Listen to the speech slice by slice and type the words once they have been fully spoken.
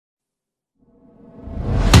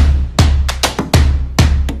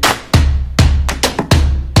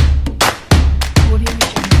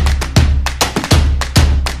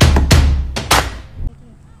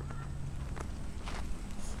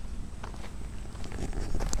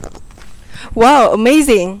Wow,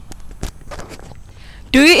 amazing!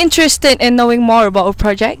 Do you interested in knowing more about our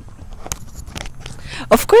project?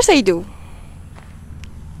 Of course I do.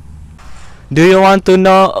 Do you want to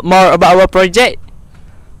know more about our project?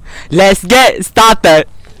 Let's get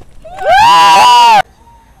started!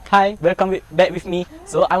 Hi, welcome back with me.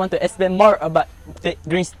 So I want to explain more about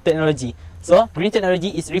green technology. So green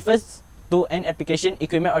technology refers to an application,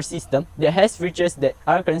 equipment or system that has features that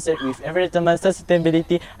are concerned with environmental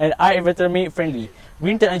sustainability and are environmentally friendly.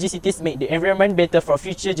 Green technology cities make the environment better for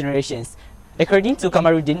future generations. According to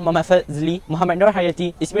Kamaruddin, Muhammad Fazli, Muhammad Nur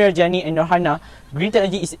Hayati, Ismail Rajani and Norhana, green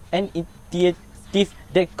technology is an initiative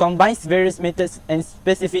that combines various methods and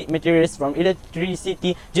specific materials from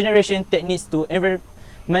electricity generation techniques to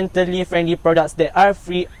environmentally friendly products that are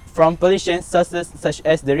free from pollution sources such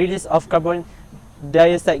as the release of carbon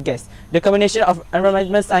dioxide gas. The combination of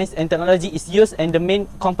environmental science and technology is used and the main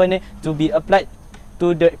component to be applied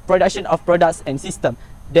to the production of products and systems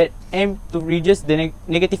that aim to reduce the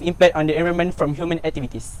negative impact on the environment from human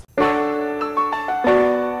activities.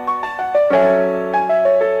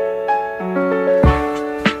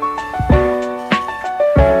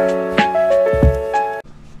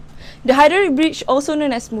 The hydraulic bridge, also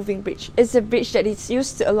known as moving bridge, is a bridge that is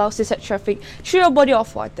used to allow seaside traffic through a body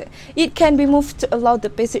of water. It can be moved to allow the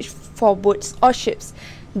passage for boats or ships.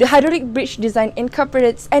 The hydraulic bridge design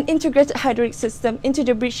incorporates an integrated hydraulic system into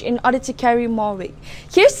the bridge in order to carry more weight.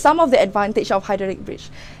 Here's some of the advantage of hydraulic bridge.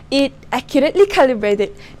 It accurately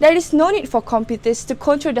calibrated. There is no need for computers to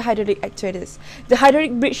control the hydraulic actuators. The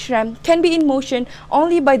hydraulic bridge ram can be in motion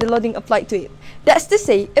only by the loading applied to it. That's to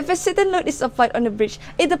say, if a certain load is applied on the bridge,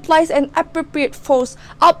 it applies an appropriate force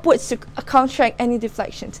upwards to counteract any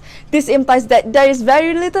deflections. This implies that there is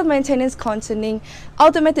very little maintenance concerning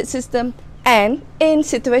automated system, and in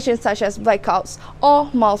situations such as blackouts or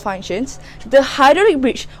malfunctions, the hydraulic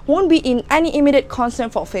bridge won't be in any immediate concern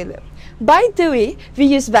for failure. By the way, we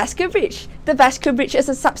use vascular bridge. The vascular bridge is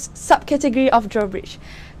a subcategory of drawbridge.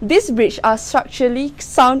 These bridges are structurally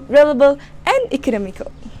sound, reliable, and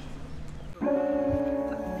economical.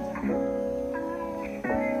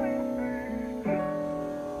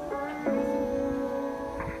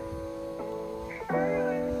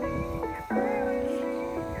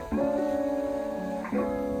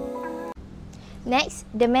 Next,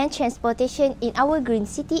 the main transportation in our green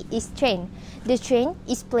city is train. The train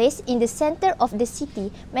is placed in the center of the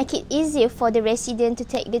city, make it easier for the residents to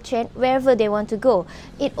take the train wherever they want to go.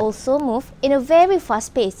 It also moves in a very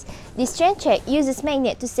fast pace. This train track uses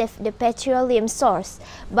magnet to save the petroleum source.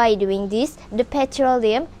 By doing this, the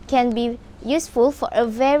petroleum can be useful for a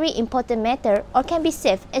very important matter or can be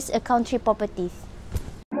saved as a country property.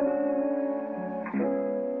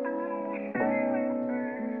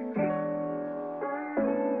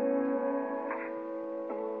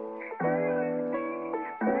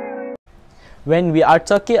 When we are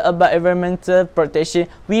talking about environmental protection,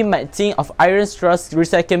 we might think of iron straws,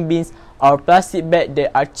 recycling bins, or plastic bags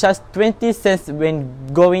that are charged 20 cents when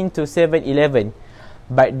going to 7-Eleven.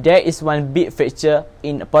 But there is one big factor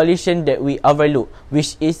in pollution that we overlook,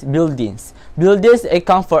 which is buildings. Buildings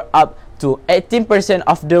account for up to 18%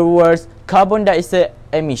 of the world's carbon dioxide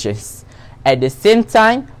emissions. At the same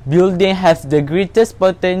time, buildings have the greatest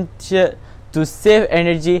potential to save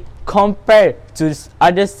energy compared to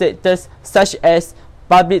other sectors such as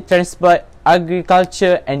public transport,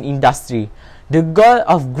 agriculture and industry. The goal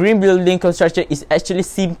of green building construction is actually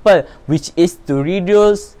simple, which is to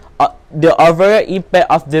reduce the overall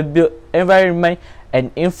impact of the built environment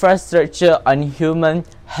and infrastructure on human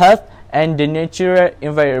health and the natural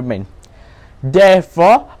environment.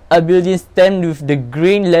 Therefore, a building stamped with the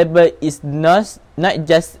green label is not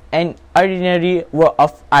just an ordinary work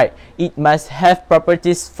of art. It must have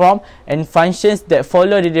properties, form and functions that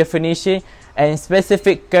follow the definition and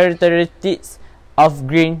specific characteristics of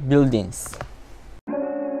green buildings.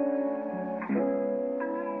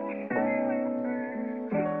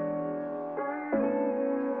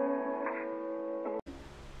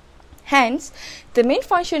 Hence, the main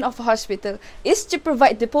function of a hospital is to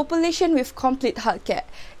provide the population with complete health care.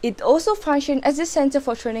 It also functions as a center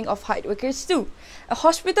for training of health workers too. A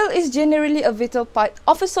hospital is generally a vital part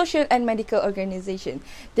of a social and medical organization.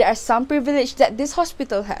 There are some privileges that this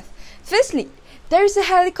hospital has. Firstly, there is a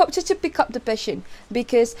helicopter to pick up the patient,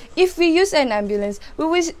 because if we use an ambulance,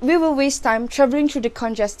 we will waste time traveling through the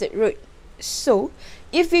congested road. So,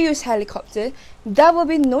 if we use helicopter, there will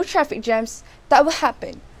be no traffic jams that will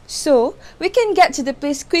happen. So, we can get to the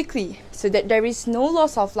place quickly so that there is no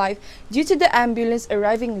loss of life due to the ambulance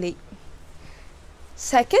arriving late.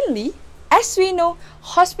 Secondly, As we know,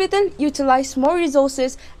 hospitals utilize more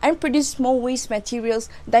resources and produce more waste materials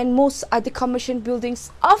than most other commercial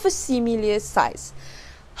buildings of a similar size.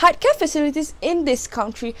 Healthcare facilities in this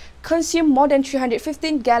country consume more than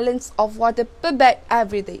 315 gallons of water per bed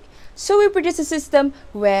every day. So we produce a system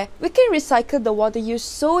where we can recycle the water used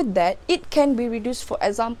so that it can be reduced. For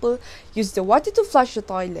example, use the water to flush the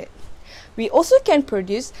toilet. We also can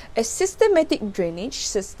produce a systematic drainage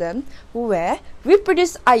system where we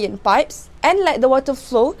produce iron pipes and let the water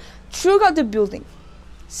flow throughout the building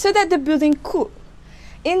so that the building cool.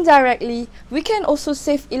 Indirectly, we can also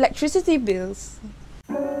save electricity bills.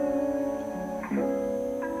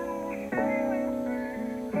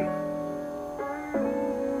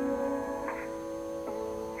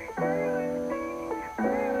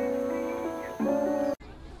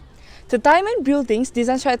 The diamond building's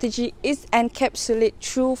design strategy is encapsulated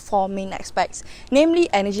through four main aspects, namely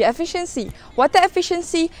energy efficiency, water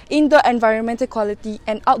efficiency, indoor environmental quality,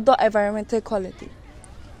 and outdoor environmental quality.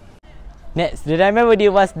 Next, the diamond body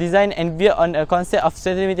was designed and built on a concept of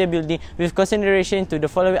sustainable building with consideration to the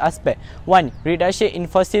following aspects. 1. Reduction in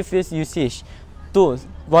fossil fuels usage. 2.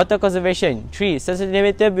 Water conservation. 3.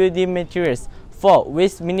 Sustainable building materials. 4.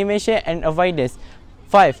 Waste minimization and avoidance.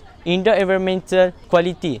 5. Indoor environmental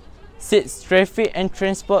quality. 6. Traffic and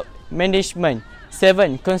transport management.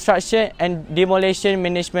 7. Construction and demolition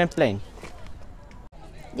management plan.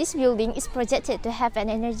 This building is projected to have an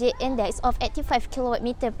energy index of 85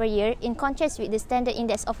 kW per year in contrast with the standard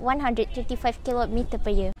index of 135 kW per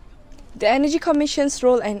year. The Energy Commission's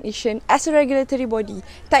role and action as a regulatory body,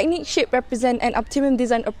 technique shape represent an optimum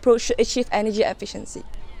design approach to achieve energy efficiency.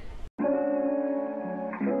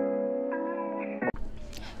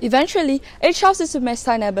 Eventually, each house in a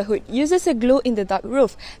Mesta neighborhood uses a glow-in-the-dark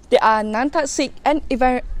roof. They are non-toxic and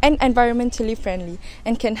environmentally friendly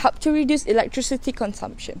and can help to reduce electricity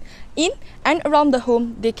consumption. In and around the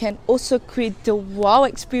home, they can also create the wow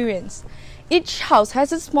experience. Each house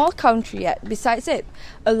has a small country yard besides it,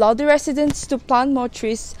 allow the residents to plant more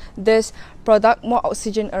trees, thus produce more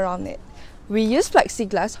oxygen around it. We use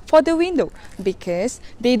plexiglass for the window because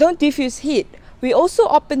they don't diffuse heat. We also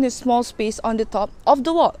open a small space on the top of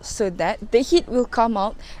the wall so that the heat will come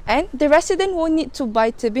out and the resident won't need to buy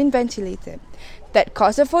turbine ventilator. That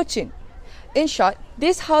costs a fortune. In short,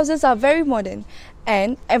 these houses are very modern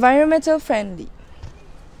and environmental friendly.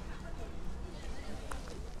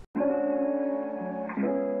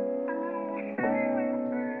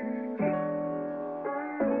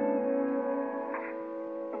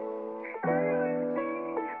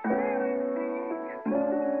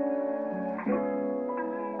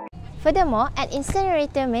 Furthermore, an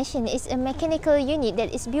incinerator machine is a mechanical unit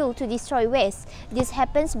that is built to destroy waste. This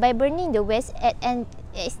happens by burning the waste at an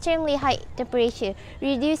extremely high temperature,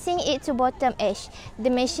 reducing it to bottom ash. The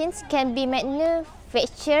machines can be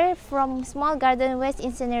manufactured from small garden waste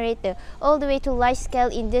incinerator all the way to large-scale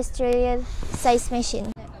industrial size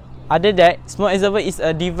machine. Other than that, smoke absorber is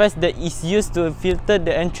a device that is used to filter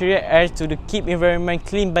the interior air to keep environment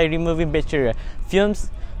clean by removing bacteria, fumes,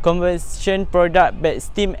 combustion product, bad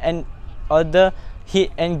steam and other heat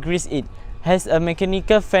and grease. It has a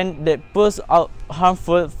mechanical fan that pulls out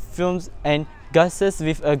harmful fumes and gases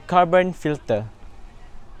with a carbon filter.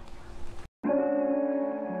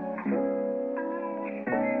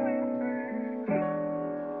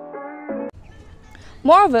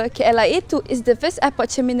 Moreover, KLIA-2 is the first airport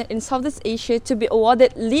terminal in Southeast Asia to be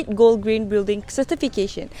awarded LEED Gold Green Building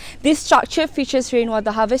certification. This structure features rainwater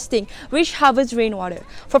harvesting, which harvests rainwater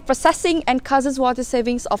for processing and causes water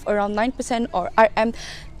savings of around 9% or Rm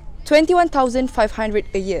 21,500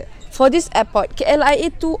 a year. For this airport,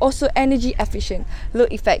 KLIA-2 also energy efficient, low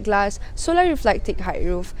effect glass, solar reflecting height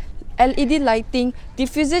roof, LED lighting,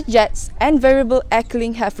 diffuser jets and variable air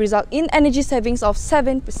cooling have resulted in energy savings of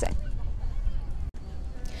 7%.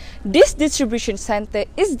 This distribution center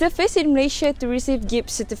is the first in Malaysia to receive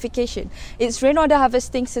GIBS certification. Its rainwater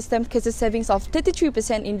harvesting system causes savings of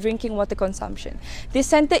 33% in drinking water consumption. This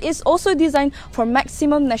center is also designed for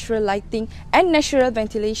maximum natural lighting and natural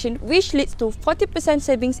ventilation, which leads to 40%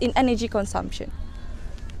 savings in energy consumption.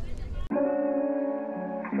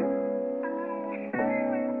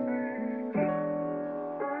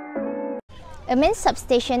 A main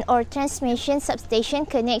substation or transmission substation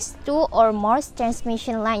connects two or more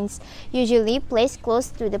transmission lines, usually placed close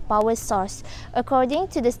to the power source. According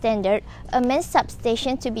to the standard, a main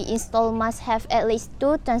substation to be installed must have at least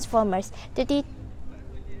two transformers,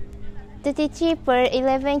 33 per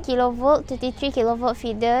 11 kilovolt, 33 kilovolt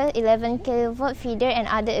feeder, 11 kilovolt feeder and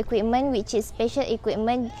other equipment which is special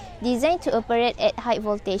equipment designed to operate at high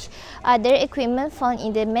voltage. Other equipment found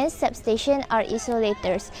in the main substation are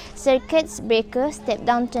isolators, circuits breaker,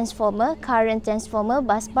 step-down transformer, current transformer,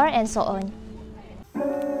 bus bar and so on.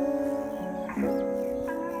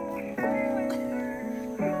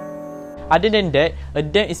 Other than that, a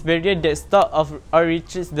dam is barrier that stops or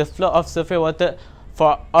restricts the flow of surface water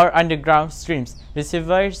for or underground streams.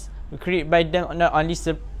 Reservoirs created by them not only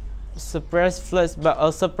suppress floods but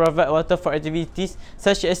also provide water for activities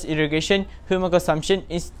such as irrigation, human consumption,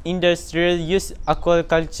 industrial use,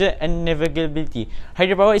 aquaculture and navigability.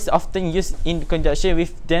 Hydropower is often used in conjunction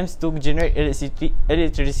with dams to generate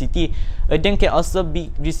electricity. A dam can also be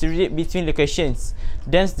distributed between locations.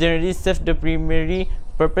 Dams generally serve the primary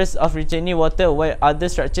purpose of retaining water, while other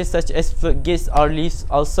structures such as floodgates or lifts,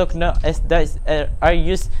 also known as dikes, are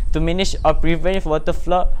used to manage or prevent water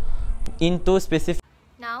flow into specific.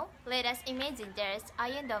 Now, let us imagine there is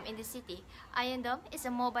Iron Dome in the city. Iron Dome is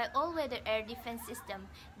a mobile all-weather air defense system.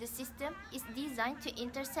 The system is designed to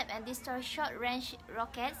intercept and destroy short-range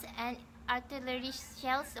rockets and artillery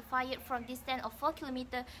shells fired from distance of 4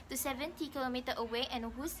 km to 70 km away and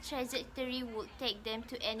whose trajectory would take them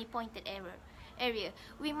to any pointed area.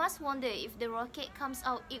 We must wonder if the rocket comes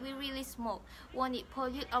out, it will release smoke. Won't it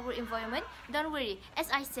pollute our environment? Don't worry, as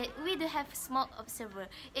I said, we do have smoke observer.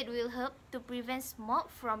 It will help to prevent smoke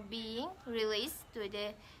from being released to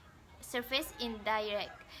the surface indirect.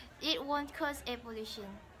 It won't cause air pollution.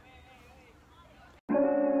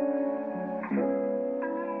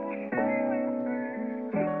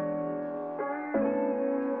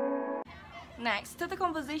 Next, to the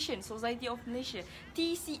Conservation Society of Malaysia.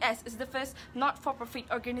 TCS is the first not-for-profit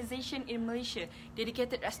organisation in Malaysia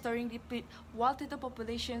dedicated restoring depleted wild turtle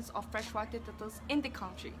populations of freshwater turtles in the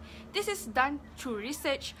country. This is done through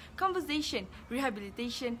research, conservation,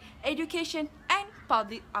 rehabilitation, education and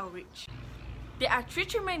public outreach. There are three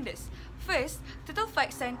tremendous. First, turtle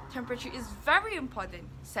facts and temperature is very important.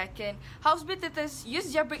 Second, housebreed turtles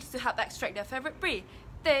use their beaks to help extract their favourite prey.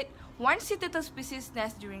 Third, one sea turtle species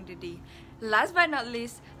nest during the day. Last but not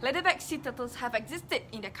least, leatherback sea turtles have existed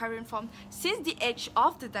in their current form since the age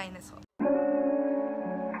of the dinosaurs.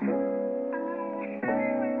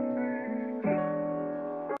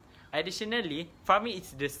 Additionally, farming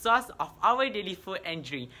is the source of our daily food and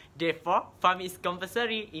drink. Therefore, farming is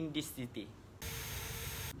compulsory in this city.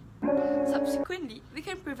 Subsequently, we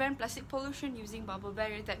can prevent plastic pollution using bubble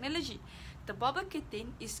barrier technology. The bubble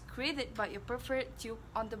curtain is created by a perforated tube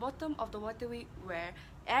on the bottom of the waterway where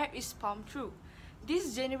air is pumped through.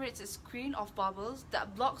 This generates a screen of bubbles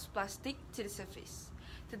that blocks plastic to the surface.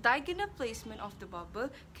 The diagonal placement of the bubble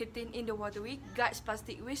curtain in the waterway guides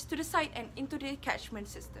plastic waste to the side and into the catchment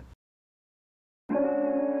system.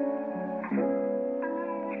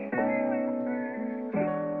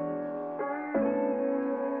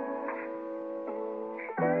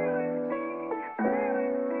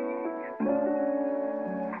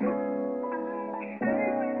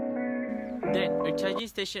 Then, a charging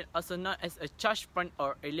station, also known as a charge point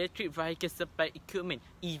or electric vehicle supply equipment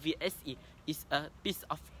 (EVSE), is a piece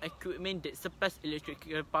of equipment that supplies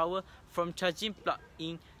electrical power from charging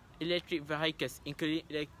plug-in electric vehicles, including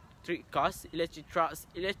electric cars, electric trucks,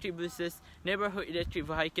 electric buses, neighborhood electric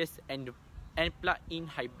vehicles, and plug-in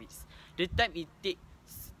hybrids. The time it takes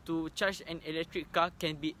to charge an electric car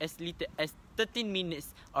can be as little as 13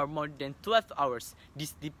 minutes or more than 12 hours.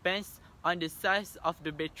 This depends on the size of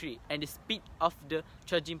the battery and the speed of the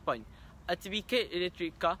charging point. A typical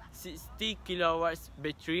electric car 60 kilowatts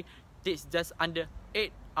battery takes just under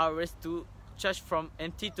 8 hours to charge from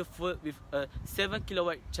empty to full with a 7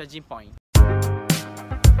 kilowatt charging point.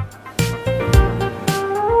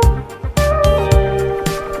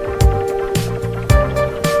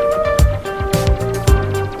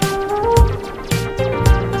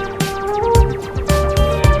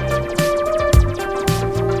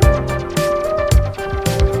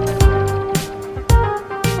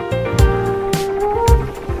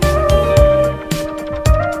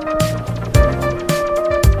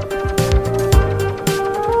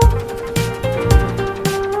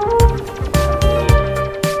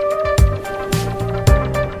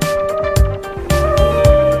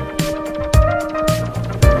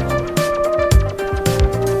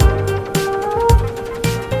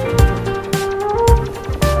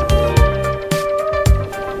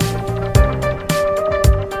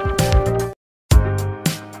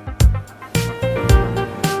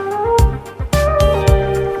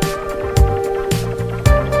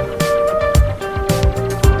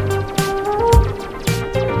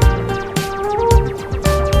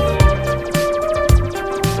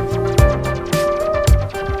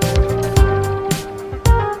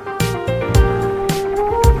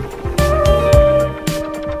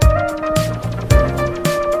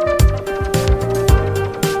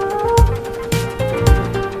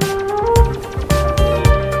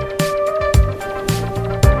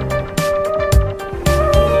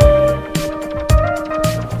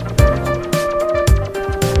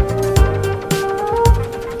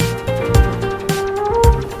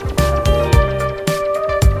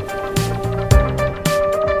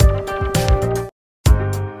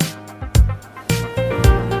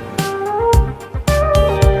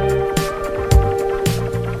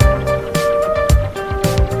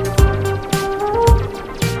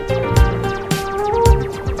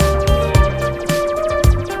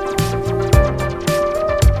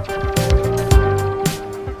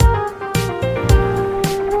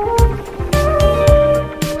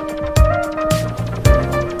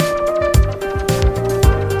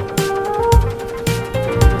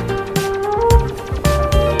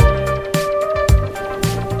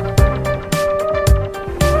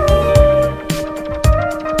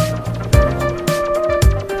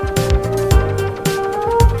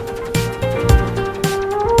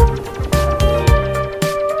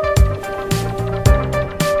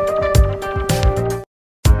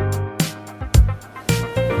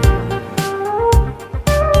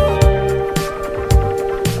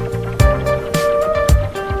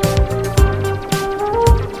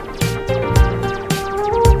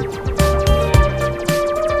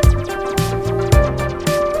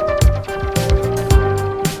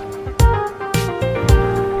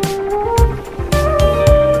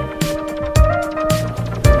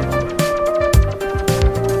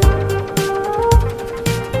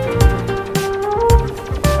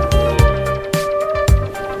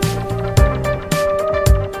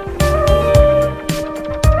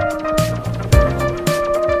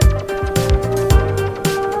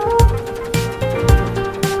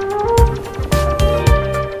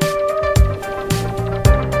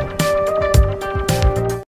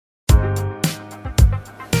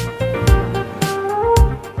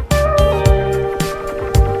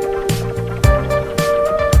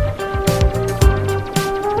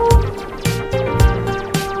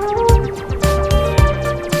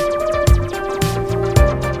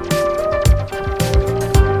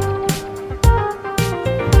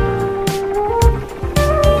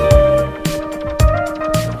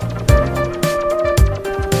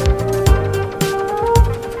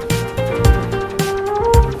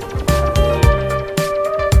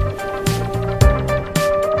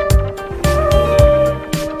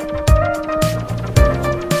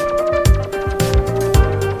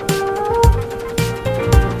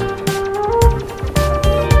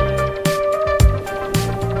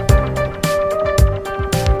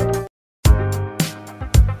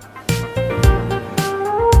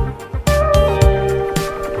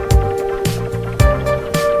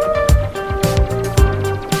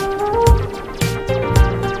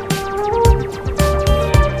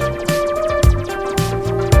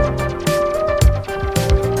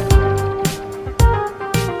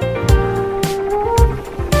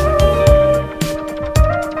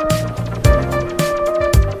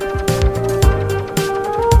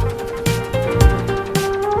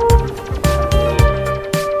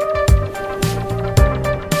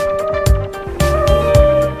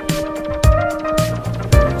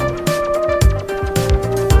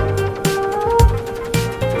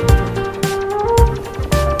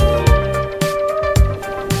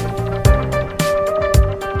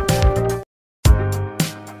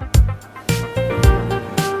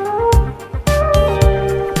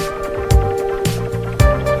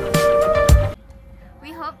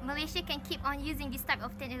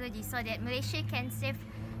 so that Malaysia can save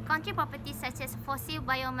country properties such as fossil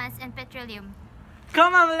biomass and petroleum.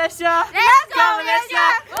 Come on, Malaysia! Let's go, Malaysia!